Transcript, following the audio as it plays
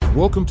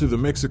Welcome to the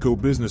Mexico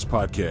Business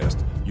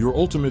Podcast, your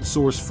ultimate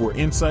source for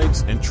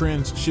insights and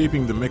trends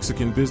shaping the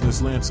Mexican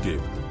business landscape.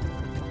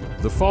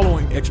 The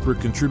following expert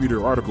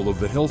contributor article of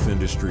the health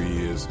industry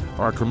is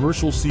Are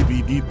Commercial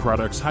CBD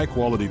Products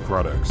High-Quality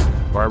Products?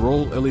 By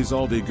Raúl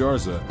Elizalde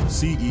Garza,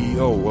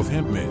 CEO of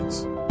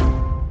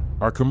HempMeds.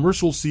 Are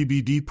commercial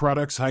CBD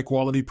products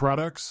high-quality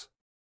products?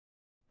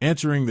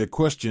 Answering that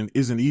question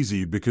isn't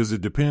easy because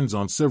it depends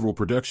on several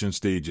production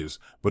stages,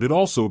 but it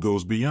also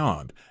goes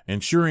beyond,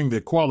 ensuring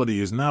that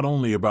quality is not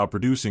only about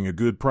producing a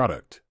good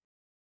product.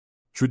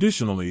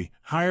 Traditionally,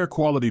 higher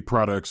quality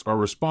products are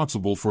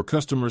responsible for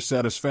customer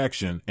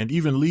satisfaction and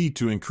even lead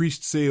to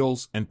increased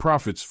sales and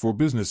profits for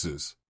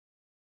businesses.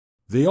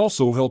 They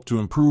also help to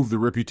improve the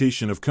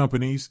reputation of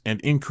companies and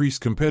increase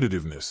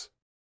competitiveness.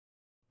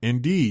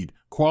 Indeed,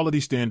 quality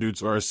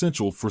standards are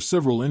essential for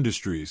several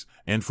industries,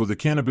 and for the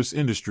cannabis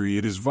industry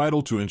it is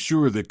vital to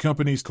ensure that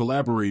companies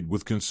collaborate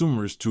with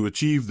consumers to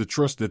achieve the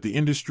trust that the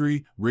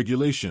industry,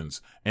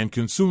 regulations, and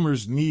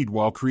consumers need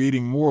while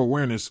creating more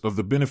awareness of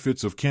the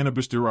benefits of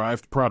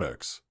cannabis-derived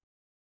products.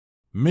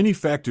 Many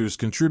factors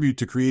contribute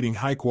to creating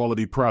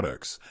high-quality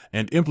products,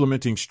 and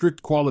implementing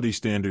strict quality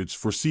standards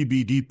for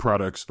CBD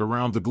products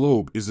around the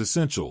globe is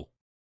essential.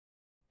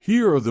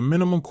 Here are the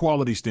minimum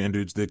quality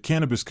standards that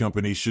cannabis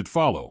companies should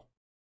follow.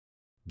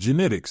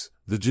 Genetics.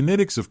 The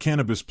genetics of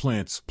cannabis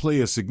plants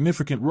play a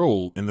significant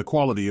role in the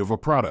quality of a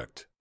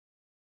product.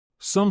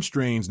 Some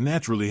strains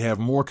naturally have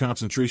more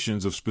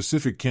concentrations of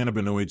specific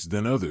cannabinoids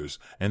than others,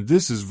 and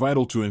this is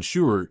vital to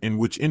ensure in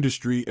which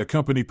industry a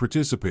company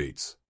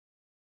participates.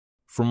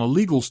 From a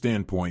legal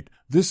standpoint,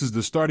 this is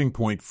the starting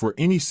point for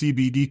any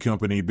CBD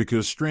company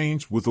because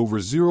strains with over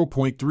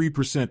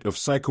 0.3% of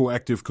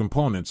psychoactive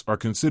components are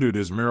considered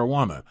as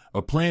marijuana,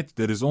 a plant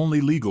that is only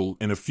legal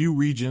in a few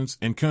regions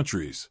and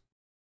countries.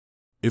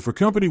 If a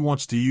company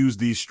wants to use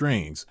these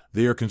strains,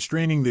 they are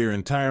constraining their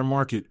entire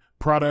market,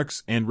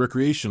 products, and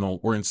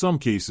recreational or in some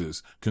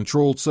cases,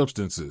 controlled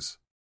substances.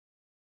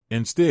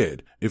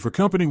 Instead, if a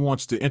company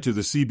wants to enter the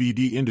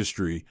CBD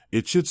industry,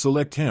 it should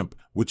select hemp,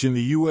 which in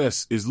the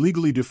U.S. is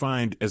legally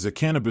defined as a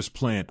cannabis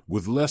plant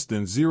with less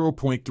than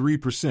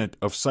 0.3%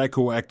 of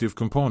psychoactive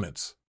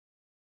components.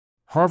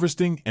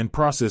 Harvesting and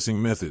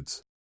processing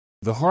methods.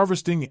 The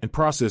harvesting and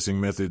processing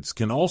methods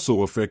can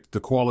also affect the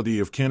quality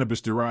of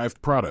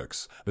cannabis-derived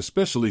products,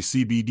 especially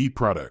CBD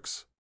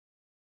products.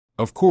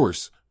 Of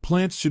course,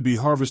 plants should be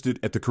harvested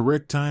at the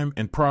correct time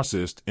and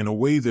processed in a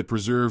way that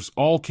preserves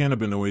all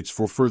cannabinoids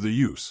for further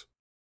use.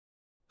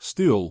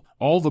 Still,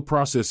 all the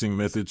processing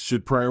methods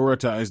should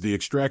prioritize the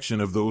extraction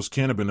of those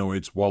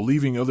cannabinoids while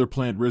leaving other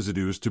plant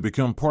residues to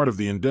become part of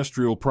the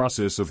industrial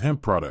process of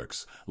hemp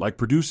products, like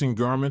producing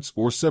garments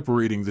or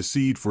separating the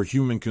seed for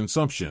human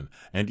consumption,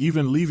 and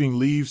even leaving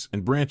leaves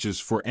and branches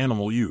for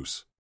animal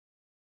use.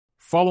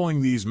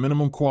 Following these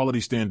minimum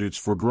quality standards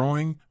for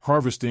growing,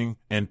 harvesting,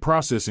 and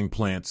processing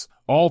plants,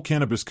 all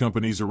cannabis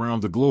companies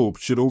around the globe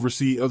should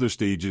oversee other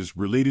stages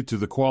related to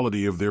the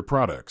quality of their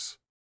products.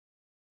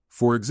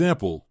 For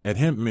example, at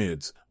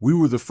HempMeds, we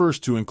were the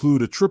first to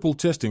include a triple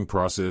testing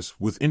process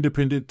with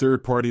independent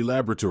third-party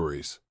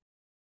laboratories.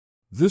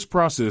 This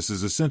process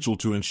is essential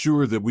to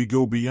ensure that we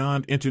go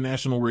beyond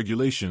international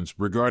regulations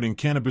regarding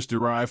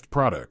cannabis-derived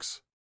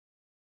products.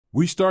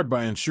 We start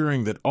by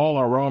ensuring that all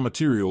our raw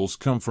materials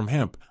come from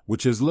hemp,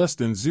 which has less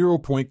than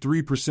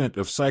 0.3%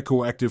 of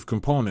psychoactive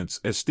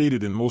components as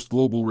stated in most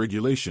global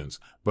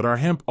regulations, but our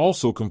hemp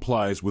also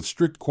complies with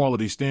strict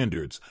quality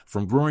standards,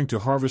 from growing to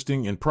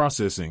harvesting and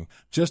processing,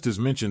 just as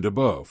mentioned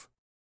above.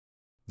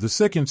 The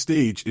second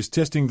stage is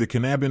testing the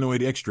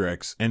cannabinoid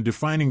extracts and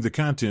defining the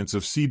contents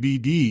of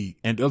CBD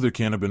and other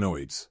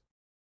cannabinoids.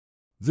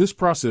 This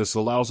process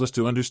allows us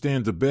to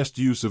understand the best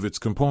use of its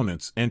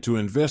components and to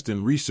invest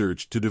in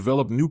research to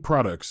develop new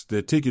products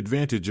that take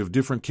advantage of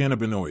different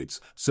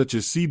cannabinoids, such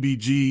as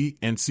CBG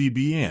and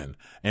CBN,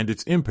 and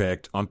its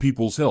impact on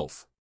people's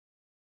health.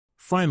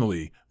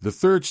 Finally, the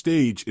third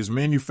stage is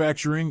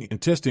manufacturing and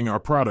testing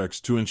our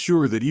products to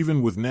ensure that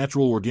even with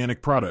natural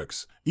organic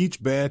products,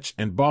 each batch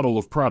and bottle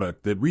of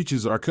product that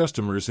reaches our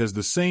customers has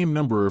the same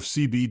number of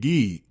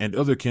CBD and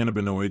other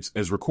cannabinoids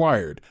as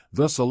required,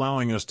 thus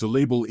allowing us to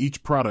label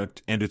each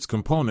product and its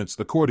components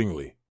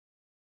accordingly.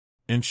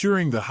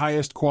 Ensuring the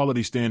highest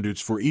quality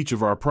standards for each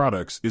of our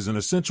products is an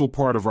essential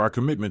part of our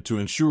commitment to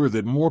ensure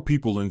that more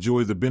people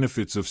enjoy the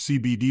benefits of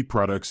CBD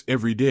products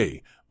every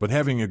day, but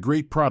having a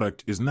great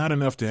product is not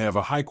enough to have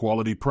a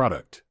high-quality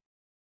product.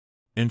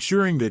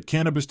 Ensuring that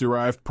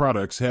cannabis-derived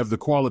products have the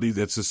quality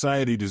that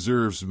society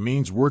deserves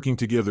means working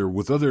together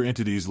with other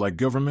entities like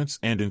governments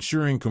and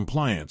ensuring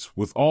compliance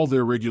with all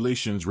their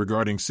regulations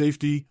regarding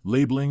safety,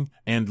 labeling,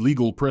 and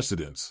legal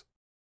precedents.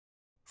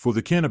 For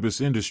the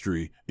cannabis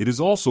industry, it is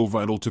also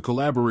vital to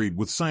collaborate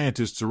with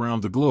scientists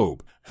around the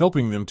globe,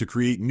 helping them to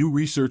create new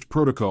research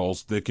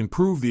protocols that can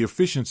prove the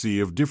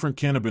efficiency of different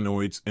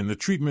cannabinoids in the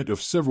treatment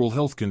of several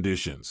health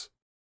conditions.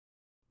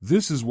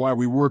 This is why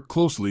we work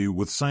closely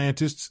with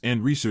scientists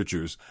and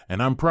researchers,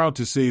 and I'm proud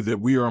to say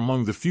that we are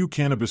among the few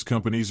cannabis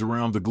companies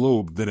around the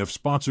globe that have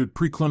sponsored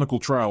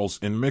preclinical trials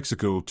in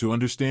Mexico to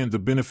understand the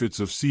benefits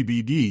of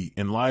CBD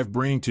in live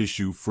brain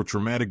tissue for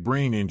traumatic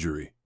brain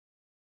injury.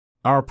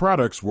 Our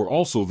products were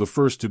also the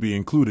first to be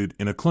included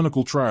in a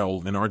clinical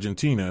trial in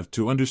Argentina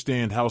to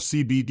understand how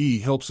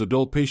CBD helps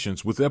adult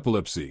patients with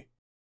epilepsy.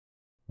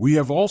 We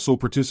have also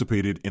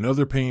participated in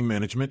other pain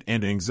management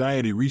and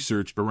anxiety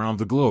research around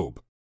the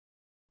globe.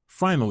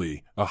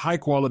 Finally, a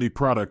high-quality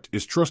product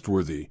is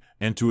trustworthy,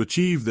 and to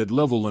achieve that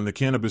level in the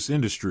cannabis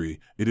industry,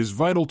 it is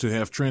vital to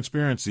have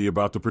transparency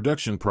about the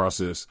production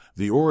process,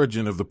 the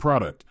origin of the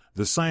product,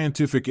 the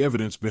scientific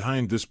evidence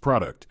behind this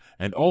product,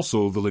 and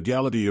also the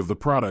legality of the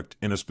product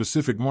in a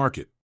specific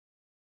market.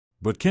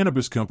 But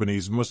cannabis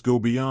companies must go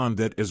beyond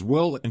that as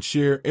well and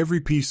share every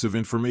piece of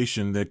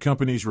information that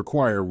companies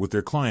require with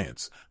their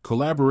clients,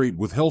 collaborate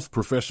with health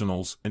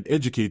professionals, and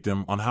educate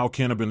them on how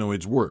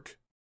cannabinoids work.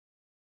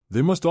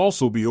 They must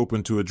also be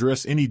open to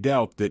address any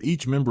doubt that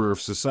each member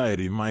of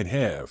society might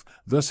have,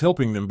 thus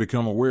helping them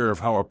become aware of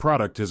how a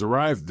product has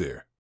arrived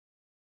there.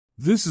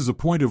 This is a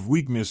point of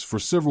weakness for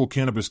several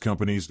cannabis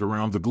companies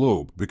around the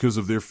globe because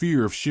of their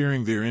fear of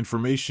sharing their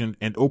information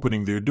and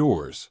opening their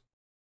doors.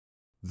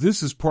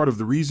 This is part of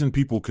the reason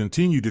people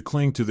continue to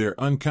cling to their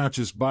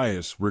unconscious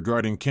bias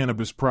regarding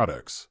cannabis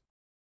products.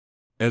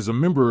 As a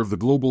member of the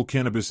global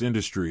cannabis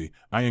industry,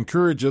 I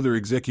encourage other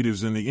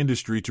executives in the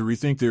industry to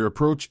rethink their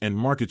approach and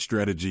market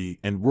strategy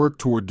and work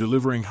toward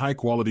delivering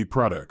high-quality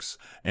products,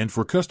 and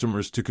for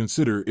customers to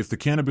consider if the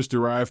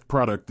cannabis-derived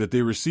product that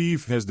they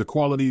receive has the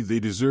quality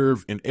they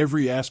deserve in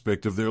every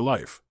aspect of their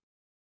life.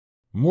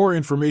 More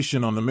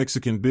information on the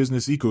Mexican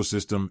business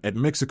ecosystem at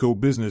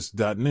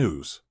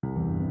mexicobusiness.news.